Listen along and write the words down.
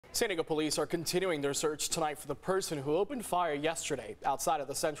San Diego police are continuing their search tonight for the person who opened fire yesterday outside of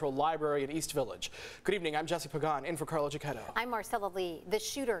the Central Library in East Village. Good evening, I'm Jesse Pagan in for Carla Giacchetto. I'm Marcella Lee. The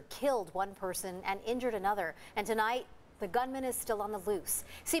shooter killed one person and injured another. And tonight, the gunman is still on the loose.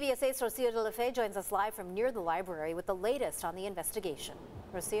 CBS 8's Rocio de la Fe joins us live from near the library with the latest on the investigation.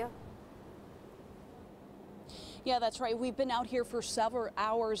 Rocio? Yeah, that's right. We've been out here for several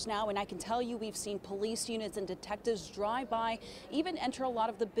hours now, and I can tell you we've seen police units and detectives drive by, even enter a lot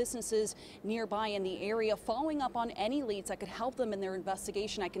of the businesses nearby in the area, following up on any leads that could help them in their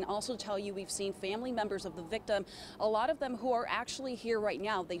investigation. I can also tell you we've seen family members of the victim, a lot of them who are actually here right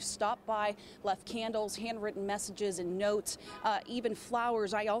now. They've stopped by, left candles, handwritten messages and notes, even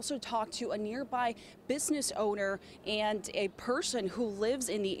flowers. I also talked to a nearby business owner and a person who lives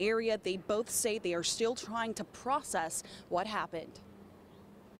in the area. They both say they are still trying to process what happened.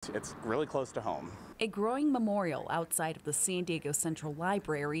 It's really close to home. A growing memorial outside of the San Diego Central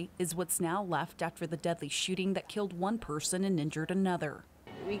Library is what's now left after the deadly shooting that killed one person and injured another.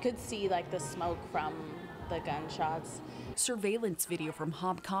 We could see like the smoke from the gunshots. Surveillance video from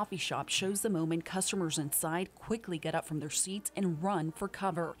Hob Coffee Shop shows the moment customers inside quickly get up from their seats and run for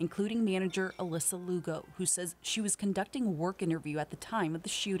cover, including manager Alyssa Lugo, who says she was conducting a work interview at the time of the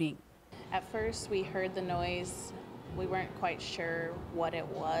shooting. At first we heard the noise. We weren't quite sure what it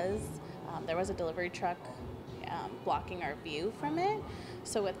was. There was a delivery truck blocking our view from it.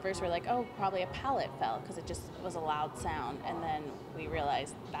 So at first we're like, oh, probably a pallet fell, because it just was a loud sound. And then we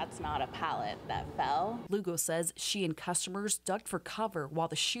realized that's not a pallet that fell. Lugo says she and customers ducked for cover while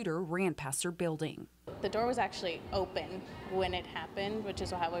the shooter ran past her building. The door was actually open when it happened, which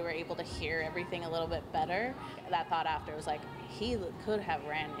is how we were able to hear everything a little bit better. That thought after was like, he could have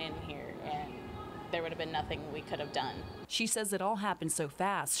ran in here and there would have been nothing we could have done. She says it all happened so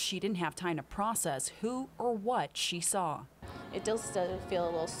fast she didn't have time to process who or what she saw. It does still feel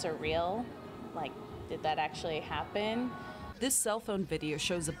a little surreal, like, did that actually happen? This cell phone video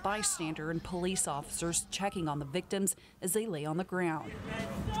shows a bystander and police officers checking on the victims as they lay on the ground.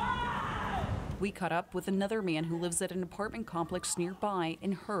 We caught up with another man who lives at an apartment complex nearby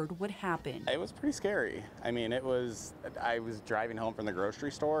and heard what happened. It was pretty scary. I mean, I was driving home from the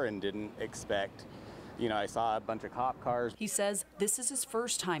grocery store and didn't expect, I saw a bunch of cop cars. He says this is his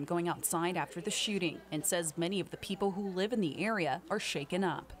first time going outside after the shooting and says many of the people who live in the area are shaken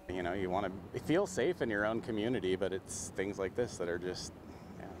up. You want to feel safe in your own community, but it's things like this that are just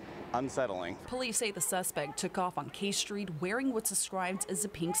unsettling. Police say the suspect took off on K Street wearing what's described as a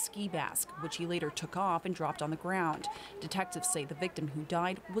pink ski mask, which he later took off and dropped on the ground. Detectives say the victim who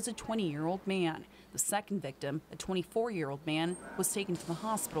died was a 20-year-old man. The second victim, a 24-year-old man, was taken to the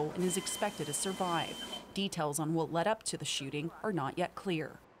hospital and is expected to survive. Details on what led up to the shooting are not yet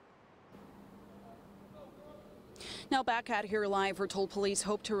clear. Now back out here live, we're told police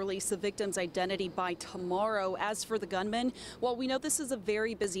hope to release the victim's identity by tomorrow. As for the gunman, well, we know this is a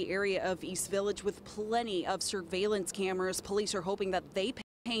very busy area of East Village with plenty of surveillance cameras. Police are hoping that they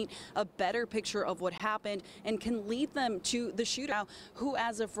paint a better picture of what happened and can lead them to the shooter, who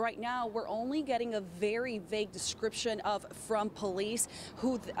as of right now, we're only getting a very vague description of from police,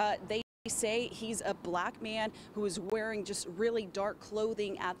 who they say he's a black man who was wearing just really dark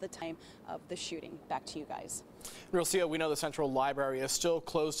clothing at the time of the shooting. Back to you guys. Rocio, we know the Central Library is still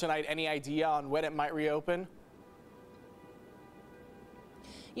closed tonight. Any idea on when it might reopen?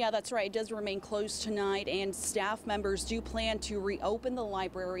 Yeah, that's right. It does remain closed tonight, and staff members do plan to reopen the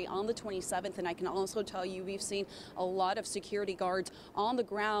library on the 27th. And I can also tell you we've seen a lot of security guards on the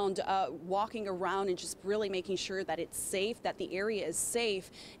ground walking around and just really making sure that it's safe, that the area is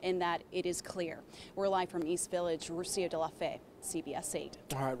safe, and that it is clear. We're live from East Village. Rocio de la Fe, CBS 8.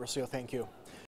 All right, Rocio, thank you.